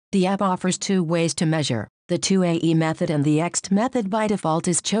The app offers two ways to measure, the 2AE method and the EXT method. By default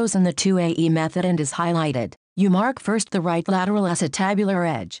is chosen the 2AE method and is highlighted. You mark first the right lateral acetabular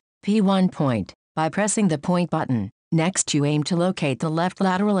edge, P1 point, by pressing the point button. Next you aim to locate the left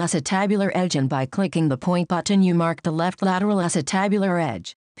lateral acetabular edge, and by clicking the point button you mark the left lateral acetabular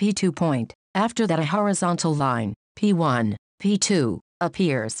edge, P2 point. After that a horizontal line, P1, P2,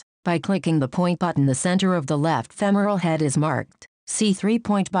 appears. By clicking the point button the center of the left femoral head is marked, C3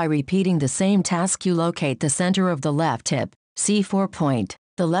 point. By repeating the same task you locate the center of the left hip, C4 point.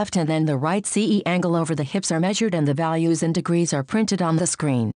 The left and then the right CE angle over the hips are measured and the values in degrees are printed on the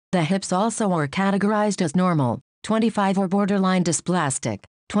screen. The hips also are categorized as normal, 25 or borderline dysplastic,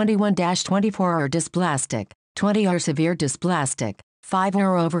 21-24 are dysplastic, 20 are severe dysplastic, 5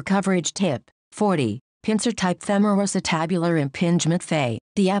 are overcoverage hip, 40, pincer type femoral acetabular impingement Fe.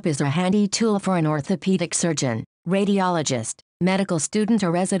 The app is a handy tool for an orthopedic surgeon, radiologist, medical student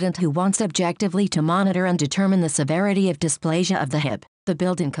or resident who wants objectively to monitor and determine the severity of dysplasia of the hip. The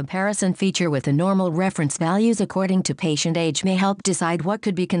built-in comparison feature with the normal reference values according to patient age may help decide what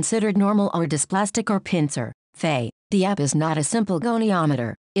could be considered normal or dysplastic or pincer. Fe. The app is not a simple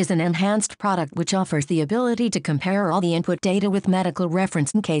goniometer, is an enhanced product which offers the ability to compare all the input data with medical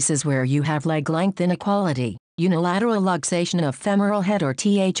reference in cases where you have leg length inequality, unilateral luxation of femoral head or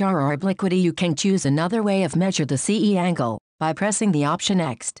THR or obliquity. You can choose another way of measure the CE angle. By pressing the option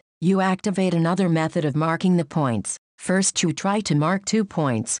EXT, you activate another method of marking the points. First you try to mark 2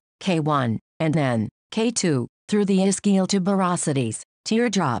 points, K1, and then K2, through the ischial tuberosities,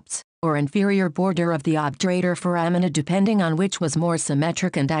 teardrops, or inferior border of the obturator foramina depending on which was more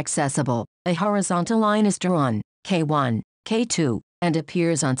symmetric and accessible. A horizontal line is drawn, K1, K2, and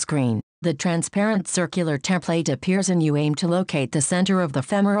appears on screen. The transparent circular template appears and you aim to locate the center of the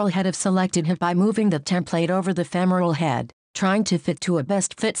femoral head of selected hip by moving the template over the femoral head, trying to fit to a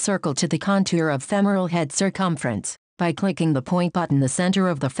best fit circle to the contour of femoral head circumference. By clicking the point button the center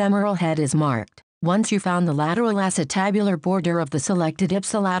of the femoral head is marked. Once you found the lateral acetabular border of the selected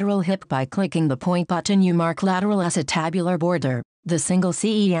ipsilateral hip, by clicking the point button you mark lateral acetabular border. The single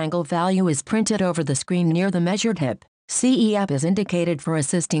CE angle value is printed over the screen near the measured hip. CE app is indicated for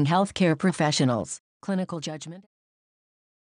assisting healthcare professionals. Clinical judgment.